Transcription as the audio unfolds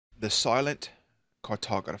The silent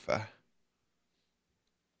cartographer.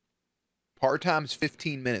 Part time's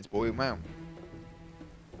 15 minutes, boy. Wow.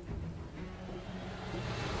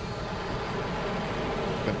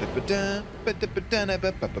 The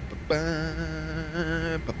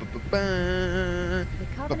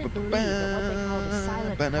Covenant believe that what they call the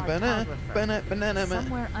silent cartographer is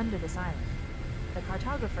somewhere under this island. The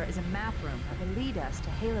cartographer is a map room that will lead us to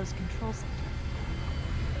Halo's control center.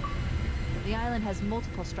 The island has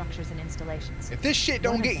multiple structures and installations. If this shit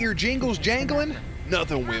don't get your jingles jangling,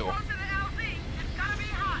 nothing will.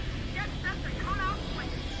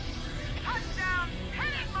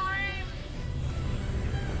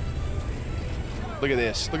 Look at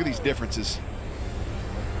this. Look at these differences.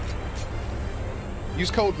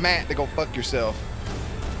 Use code MATT to go fuck yourself.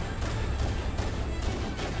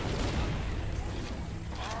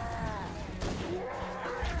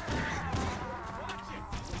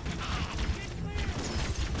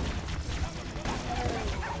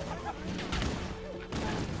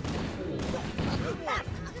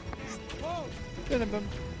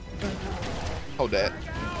 Hold that.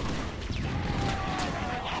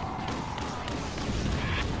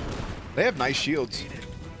 They have nice shields.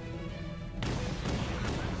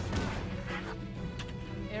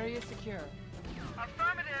 Area secure.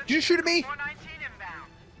 Affirmative. Did you shoot at me? 419 inbound.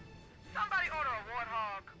 Somebody order a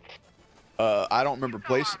warthog. I don't remember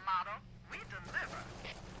place. We deliver.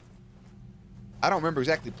 I don't remember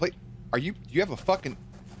exactly place. Are you? You have a fucking.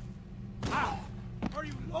 Ow! Are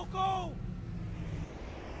you loco?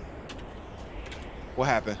 What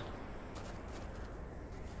happened?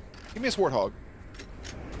 Give me a warthog.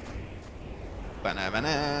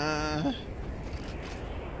 Banana.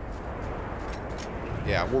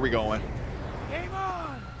 Yeah, where we going? Game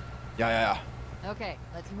on! Yeah. Okay,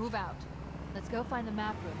 let's move out. Let's go find the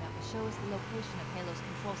map room that will show us the location of Halo's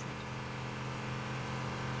control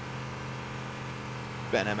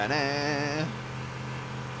center. Banana.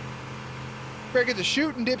 Better get the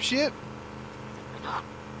shooting, dipshit.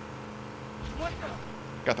 What the?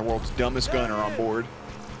 Got the world's dumbest gunner on board.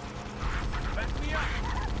 Back me up!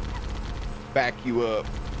 Back you up.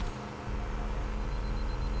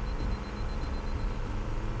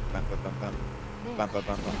 Bum, bum, bum, bum. There, Bum, bum, bum,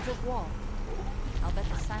 bum. a brick wall. I'll bet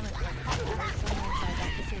the silent cartographer is somewhere inside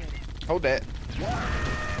that facility. Hold that.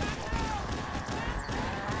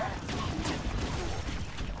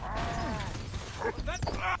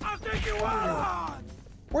 I'll take you on!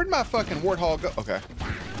 Where'd my fucking warthog go? Okay.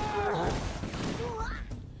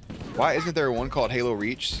 Why isn't there one called Halo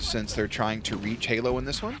Reach since they're trying to reach Halo in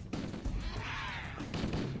this one?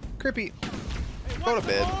 Creepy. Go to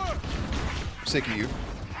bed. I'm sick of you.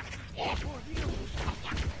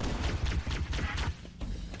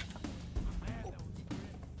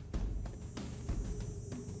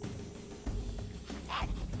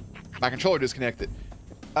 My controller disconnected.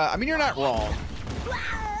 I mean, you're not wrong.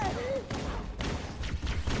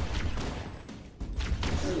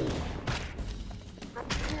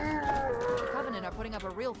 The Covenant are putting up a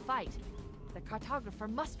real fight. The cartographer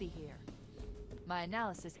must be here. My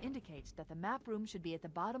analysis indicates that the map room should be at the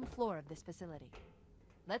bottom floor of this facility.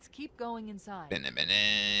 Let's keep going inside.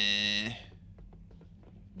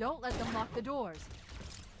 Don't let them lock the doors.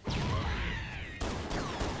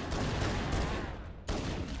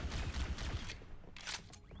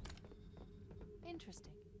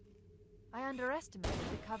 Interesting. I underestimated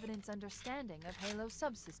the Covenant's understanding of Halo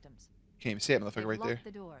subsystems. Can't even see it, motherfucker, They've right there. locked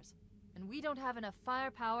the doors, and we don't have enough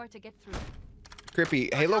firepower to get through. Creepy.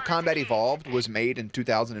 Halo Combat Evolved was made in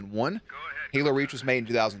 2001. Halo Reach was made in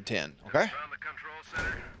 2010. Okay? Found the control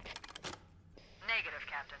center? Negative,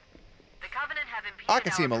 Captain. The Covenant have impeded I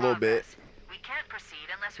can see him a little bit. We can't proceed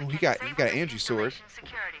unless we Oh, can he got disable an the energy sword. installation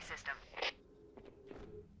security system.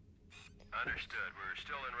 Understood. We're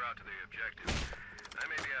still en route to the objective. I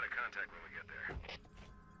may be out of contact when we get there.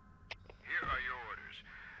 Here are your orders.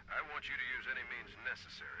 I want you to use any means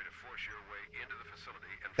necessary to force your way into the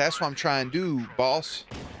facility and That's what I'm trying to do, boss.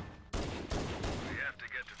 We have to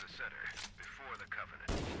get to the center before the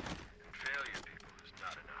Covenant. And failure, people, is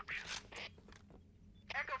not an option.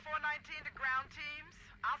 Echo 419 to ground teams.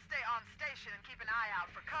 I'll stay on station and keep an eye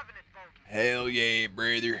out for Covenant bogeys. Hell yeah,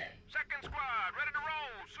 brother. Second squad, ready to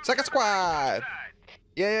roll. Second squad.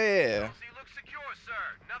 Yeah. LC looks secure,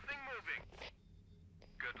 sir. Nothing moving.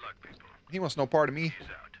 Good luck, people. He wants no part of me.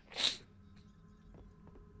 He's out.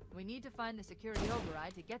 We need to find the security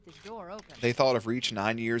override to get this door open. They thought of Reach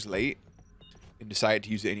 9 years late and decided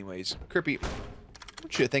to use it anyways. Creepy. I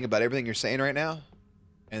want you to think about everything you're saying right now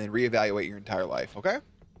and then reevaluate your entire life, okay?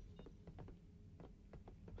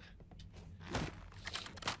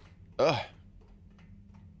 Ugh.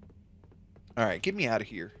 Alright, get me out of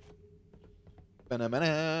here.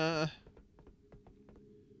 Ba-na-ba-na.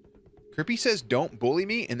 Crippy says, don't bully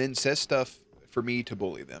me, and then says stuff for me to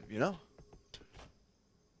bully them, you know? Look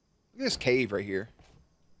at this cave right here.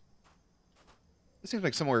 This seems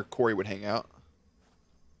like somewhere Corey would hang out.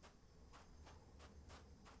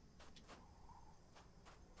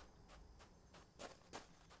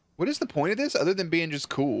 What is the point of this other than being just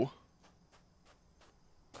cool?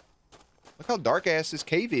 Look how dark ass this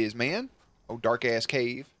cave is, man. Oh, dark ass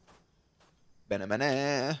cave.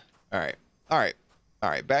 Ba-na-ba-na. Alright. Alright.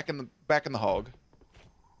 Alright. Back in the hog.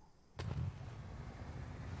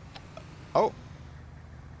 Oh.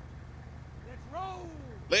 Let's roll.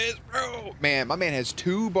 Let's roll. Man, my man has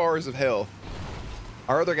 2 bars of health.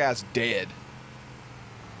 Our other guy's dead.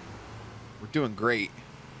 We're doing great.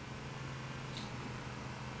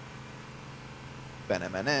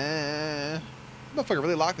 Ba-na-ba-na. Motherfucker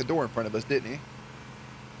really locked the door in front of us, didn't he?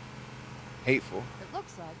 Hateful. It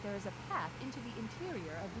looks like there is a path into the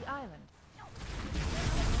interior of the island.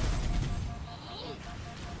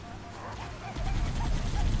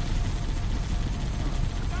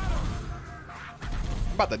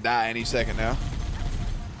 I'm about to die any second now.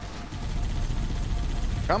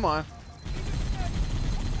 Come on.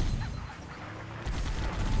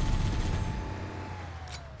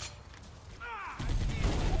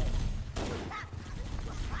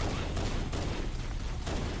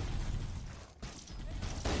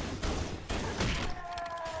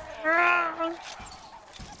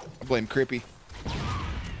 I blame Crippy.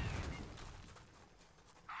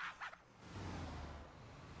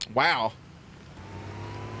 Wow.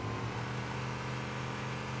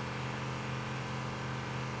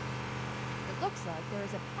 It looks like there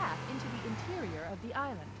is a path into the interior of the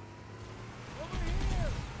island. Over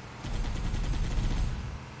here.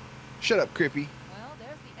 Shut up, Crippy. Well,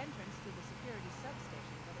 there's the entrance to the security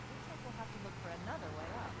substation, but it looks like we'll have to look for another way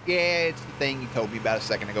up. Yeah, it's the thing you told me about a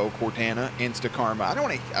second ago, Cortana. Insta karma. I don't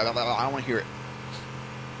want to. I don't want to hear it.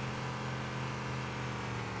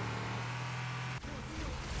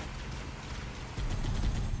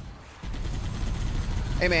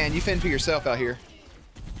 Hey man, you fend for yourself out here.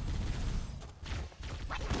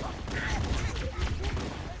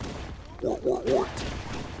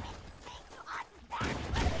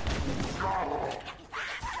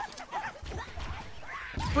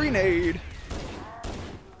 Grenade.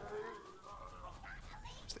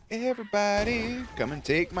 Everybody, come and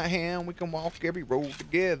take my hand. We can walk every road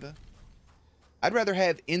together. I'd rather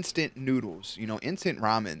have instant noodles, you know, instant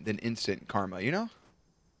ramen than instant karma, you know?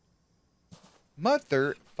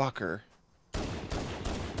 Motherfucker.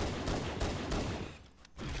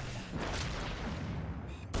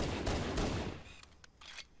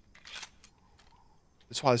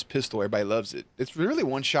 That's why this pistol, everybody loves it. It's really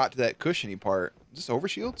one shot to that cushiony part. Is this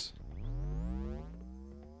overshields?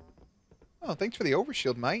 Oh, thanks for the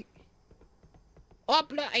overshield, mate. Oh,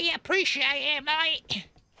 bloody appreciate it, mate.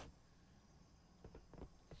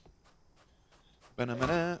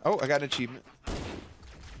 Ba-na-ba-na. Oh, I got an achievement.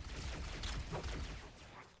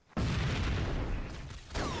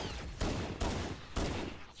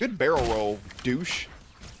 Good barrel roll, douche.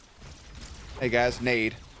 Hey guys,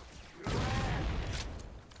 nade.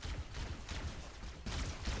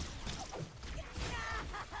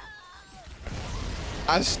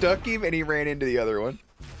 I stuck him and he ran into the other one.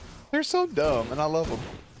 They're so dumb and I love them.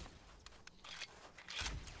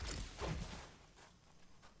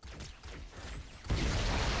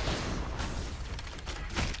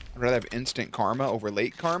 I'd rather have instant karma over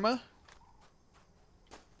late karma.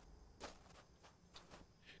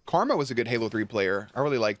 Karma was a good Halo 3 player. I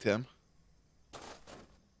really liked him. I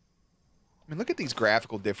mean, look at these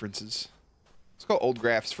graphical differences. Let's go old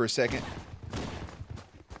graphs for a second.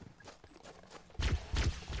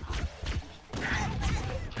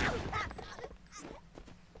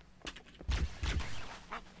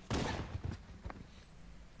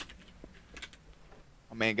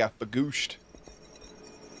 My man got fagooshed.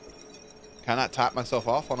 Can I not top myself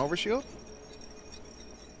off on overshield?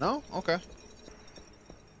 No? Okay.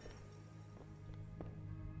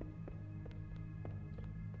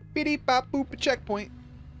 Beep bop boop a checkpoint.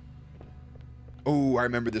 Oh, I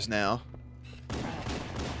remember this now.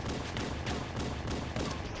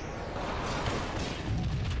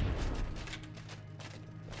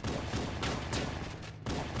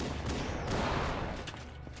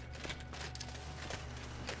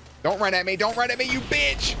 Don't run at me, don't run at me, you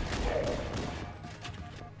bitch!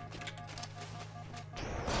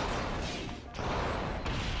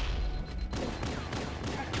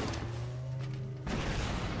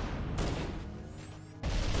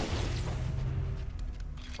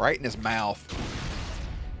 Right in his mouth.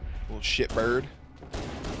 Little shitbird.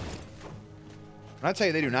 When I tell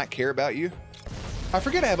you they do not care about you, I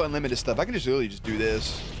forget I have unlimited stuff. I can just really just do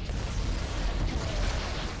this.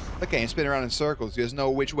 I can't spin around in circles. You just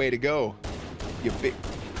know which way to go. You big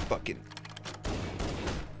fucking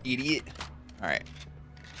idiot. All right.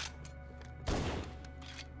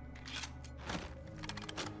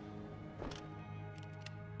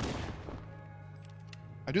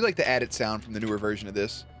 I do like the added sound from the newer version of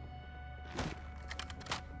this.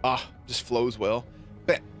 Ah, just flows well.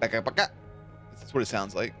 That's what it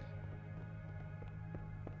sounds like.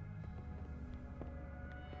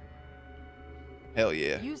 Hell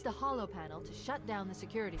yeah. Use the holo panel to shut down the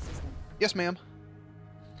security system. Yes, ma'am.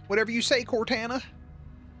 Whatever you say, Cortana.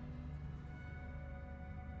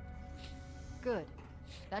 Good.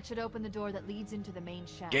 That should open the door that leads into the main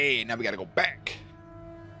shaft. Okay, now we gotta go back.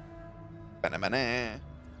 Ba-na-ba-na.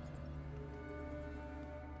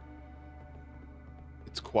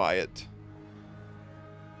 It's quiet.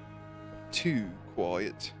 Too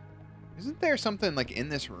quiet. Isn't there something like in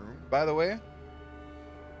this room, by the way?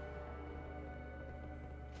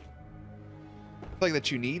 I feel like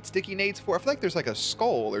that you need sticky nades for. I feel like there's like a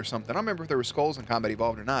skull or something. I don't remember if there were skulls in Combat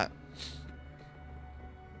Evolved or not.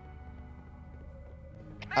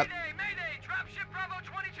 Mayday! Mayday! Dropship Bravo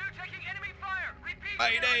 22 taking enemy fire! Repeat!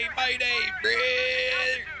 Mayday! Mayday!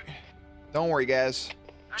 Brother. Don't worry, guys.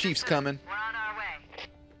 Chief's coming. We're on our way.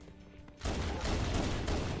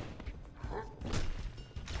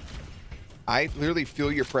 I literally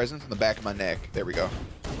feel your presence on the back of my neck. There we go.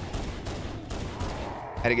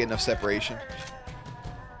 Had to get enough separation.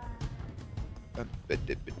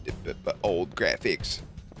 Old graphics.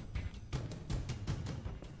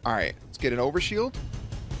 Alright, let's get an overshield.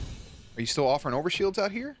 Are you still offering overshields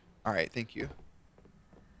out here? Alright, thank you.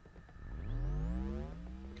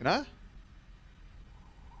 Can I?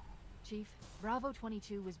 Chief, Bravo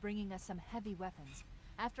 22 was bringing us some heavy weapons.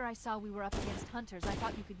 After I saw we were up against hunters, I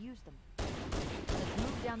thought you could use them. Let's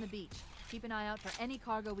move down the beach. Keep an eye out for any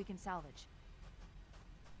cargo we can salvage.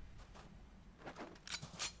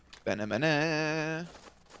 Banana.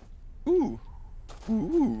 Ooh.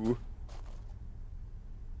 Ooh.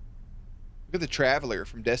 Look at the Traveler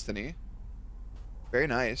from Destiny. Very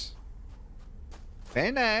nice.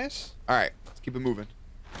 Very nice. Alright, let's keep it moving.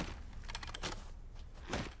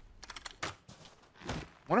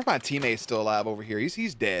 I wonder if my teammate's still alive over here.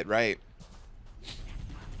 He's dead, right?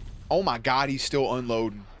 Oh my god, he's still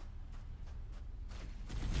unloading.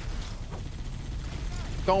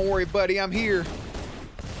 Don't worry, buddy, I'm here.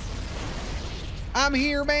 I'm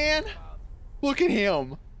here, man. Look at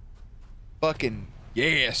him. Fucking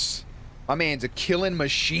yes. My man's a killing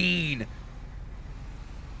machine.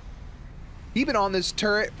 He been on this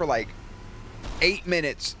turret for like 8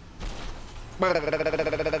 minutes.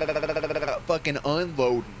 Fucking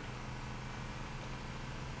unloading.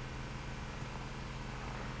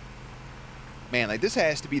 Man, like this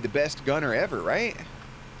has to be the best gunner ever, right?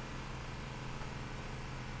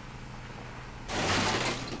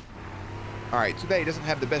 Alright, too bad he doesn't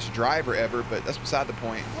have the best driver ever, but that's beside the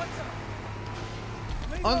point.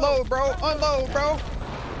 Unload, bro! Unload, bro!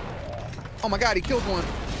 Oh my god, he killed one.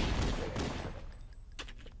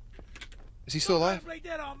 Is he still alive? Blame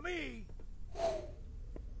that on me.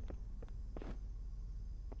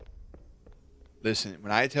 Listen,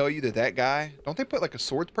 when I tell you that that guy... Don't they put like a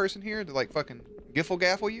swords person here to like fucking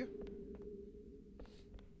giffle-gaffle you?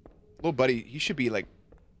 Little buddy, he should be like...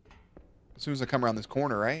 As soon as I come around this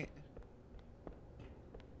corner, right?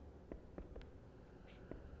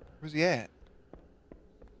 Where's he at?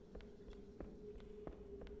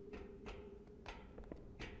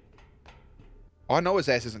 Oh, I know his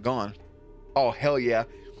ass isn't gone. Oh, hell yeah.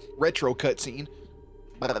 Retro cutscene.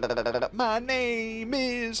 My name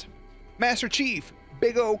is Master Chief.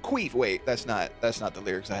 Big ol' queef. Wait, that's not the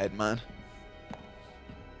lyrics I had in mind.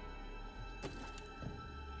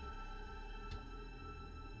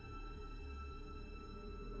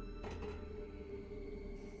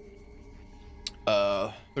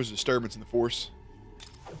 There's a disturbance in the force.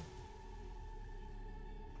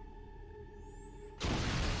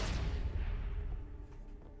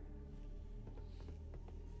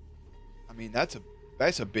 I mean, that's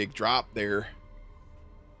a big drop there.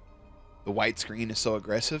 The white screen is so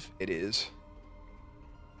aggressive. It is.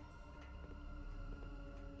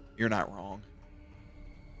 You're not wrong.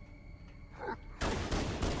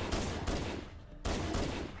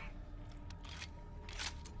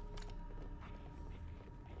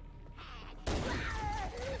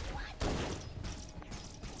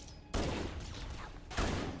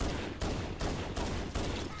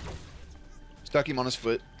 Stuck him on his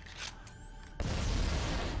foot.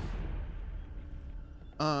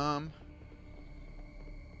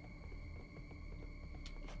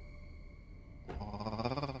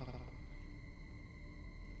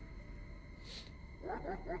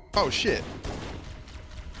 Oh, shit.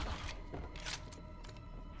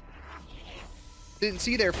 Didn't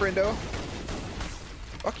see there, friendo.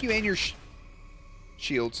 Fuck you and your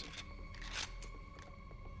shields.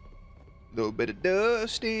 Little bit of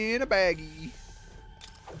dust in a baggie.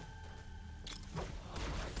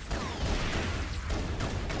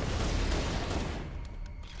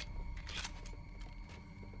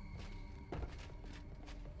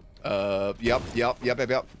 Yep.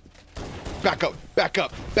 Back up, back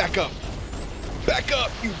up, back up. Back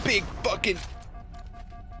up, you big fucking...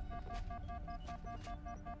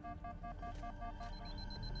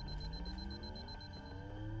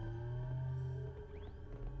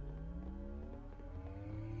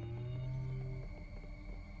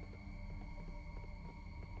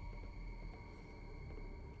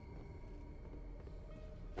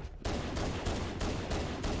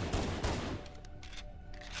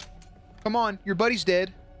 Come on, your buddy's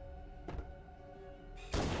dead.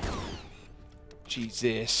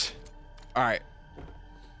 Jesus. Alright.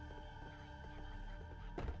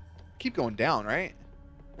 Keep going down, right?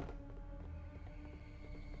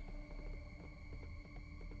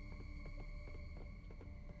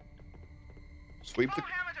 Sweep the...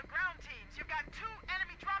 Hammer to ground teams. You've got 2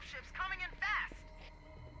 enemy dropships coming in fast.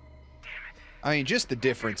 Damn it. I mean, just the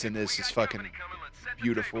difference in this is fucking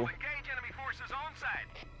beautiful.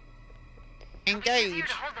 Engage.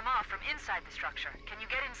 To hold them off from inside the structure. Can you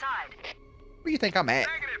get inside? Where do you think I'm at?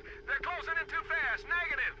 Negative. They're closing in too fast.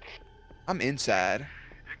 Negative. I'm inside.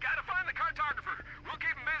 You gotta find the cartographer. We'll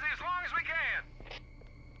keep him busy as long as we can.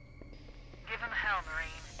 Give him hell,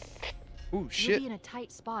 Marine. Ooh, shit. We'll be in a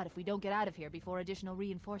tight spot if we don't get out of here before additional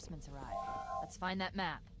reinforcements arrive. Let's find that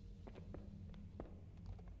map.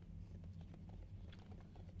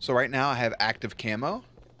 So right now I have active camo.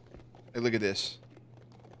 Hey, look at this.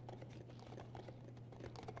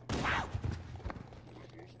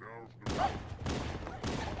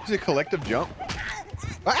 Is it a collective jump?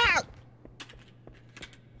 Ah!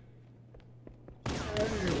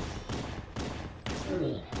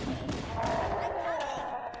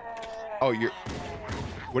 Oh, you're...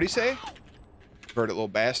 What'd he say? Verdict, little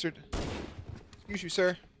bastard. Excuse you,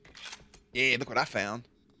 sir. Yeah, look what I found.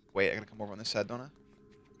 Wait, I gotta come over on this side, don't I?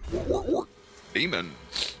 Demon.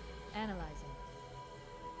 Analyzing.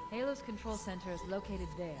 Halo's control center is located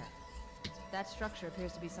there. That structure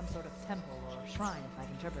appears to be some sort of temple or shrine, if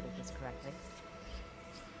I've interpreted this correctly.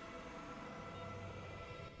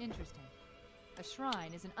 Interesting. A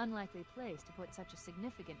shrine is an unlikely place to put such a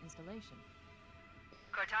significant installation.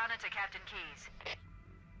 Cortana to Captain Keyes.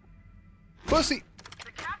 Pussy!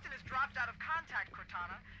 The captain has dropped out of contact,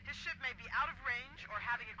 Cortana. His ship may be out of range or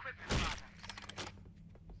having equipment problems.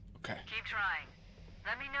 Okay. Keep trying.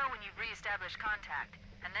 Let me know when you've re-established contact,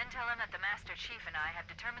 and then tell him that the Master Chief and I have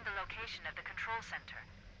determined the location of the control center.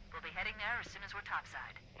 We'll be heading there as soon as we're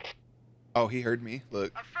topside. Oh, he heard me.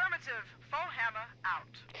 Look. Affirmative. Full hammer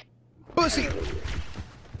out. Pussy!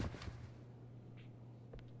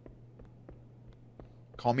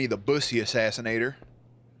 Call me the Bussy Assassinator.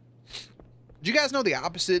 Did you guys know the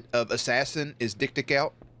opposite of assassin is dick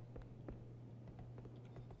out?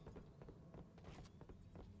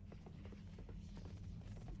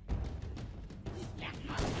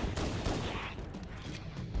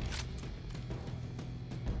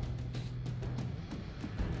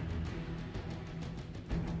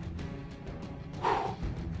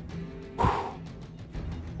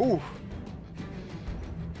 Ooh.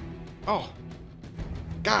 Oh.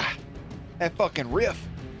 God. That fucking riff.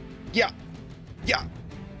 Yeah. Yeah.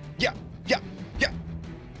 Yeah. Yeah. Yeah.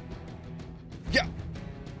 Yeah.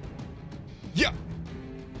 Yeah.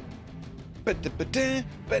 Ba-da-ba-da.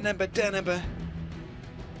 Ba-da-ba-da-ba.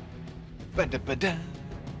 Ba-da-ba-da.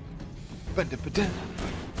 Ba-da-ba-da.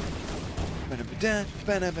 Ba-da-ba-da.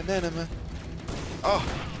 Ba-da-ba-da-ba. Oh.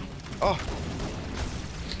 Oh.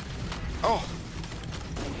 Oh.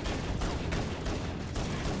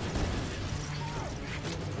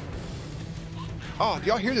 Oh, do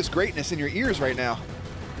y'all hear this greatness in your ears right now?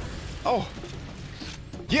 Oh.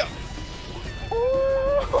 Yeah.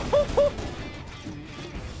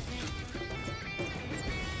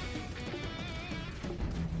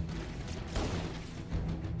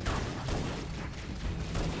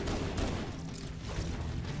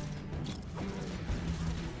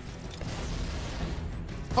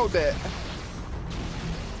 Hold that.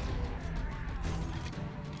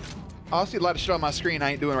 Oh, I see a lot of shit on my screen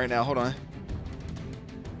I ain't doing right now. Hold on.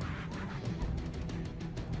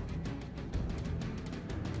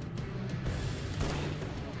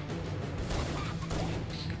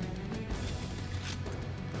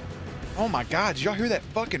 Oh my God, did y'all hear that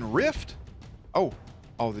fucking rift? Oh,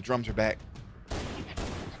 oh, the drums are back.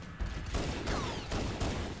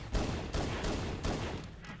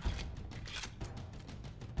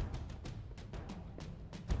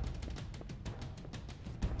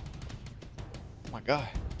 Oh my god.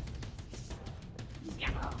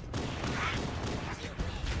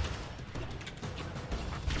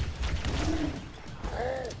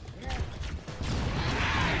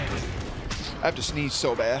 I have to sneeze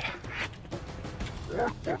so bad.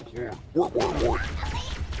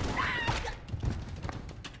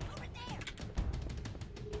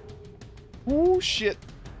 Oh shit.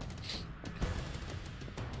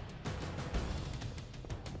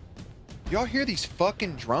 Y'all hear these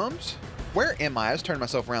fucking drums? Where am I? I just turned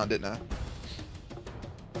myself around, didn't I?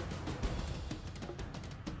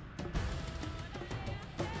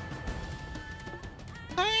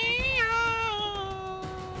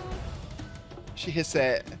 She hits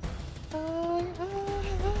that. Oh,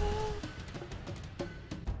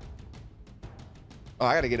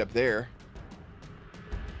 I gotta get up there.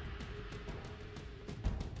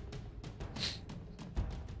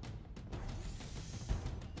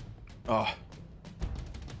 Oh.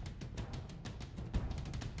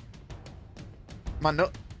 My no.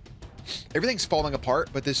 Everything's falling apart,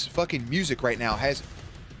 but this fucking music right now has.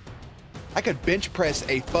 I could bench press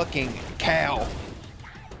a fucking cow.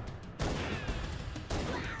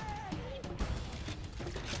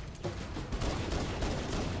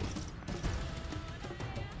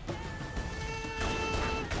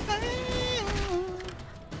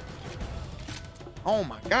 Oh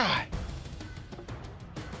my god.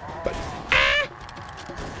 But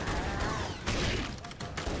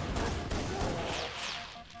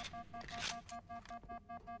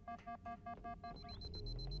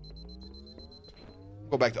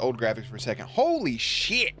go back to old graphics for a second. Holy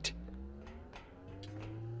shit.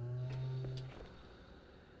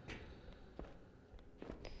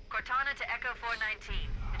 Cortana to Echo 419.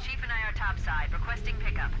 The Chief and I are topside, requesting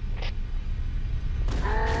pickup.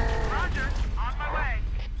 Roger, on my way.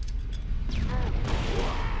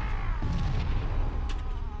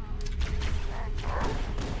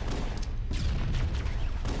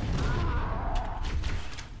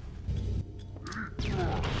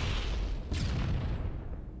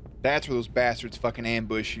 That's where those bastards fucking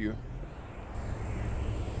ambush you.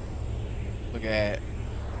 Look at that.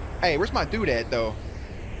 Hey, where's my dude at, though?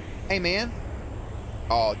 Hey, man.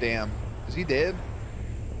 Oh, damn. Is he dead?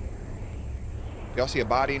 Y'all see a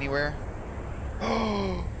body anywhere?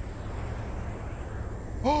 Oh.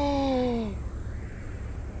 Oh.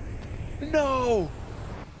 No.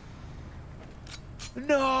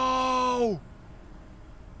 No.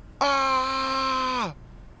 Ah.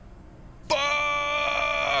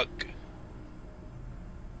 Fuck.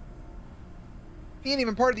 He ain't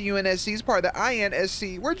even part of the UNSC. He's part of the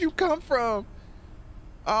INSC. Where'd you come from?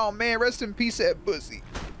 Oh, man. Rest in peace, that pussy.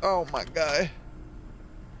 Oh, my God.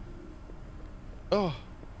 Oh.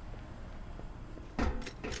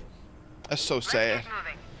 That's so sad.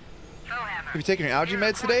 Have you taken your allergy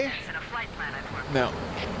meds today? No.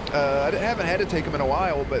 I haven't had to take them in a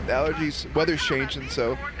while, but the allergies, weather's changing,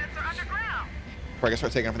 so probably gonna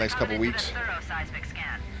start taking them for the next couple weeks.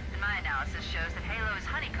 My analysis shows that Halo is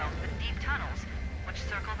honeycombed with deep tunnels, which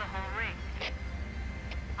circle the whole ring.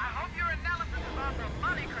 I hope your analysis is on the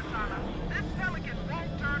money, Cortana. This Pelican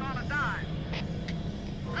won't turn on a dime.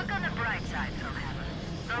 Look on the bright side, Philhammer.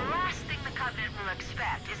 The last thing the Covenant will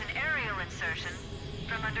expect is an aerial insertion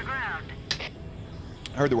from underground.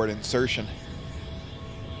 I heard the word insertion.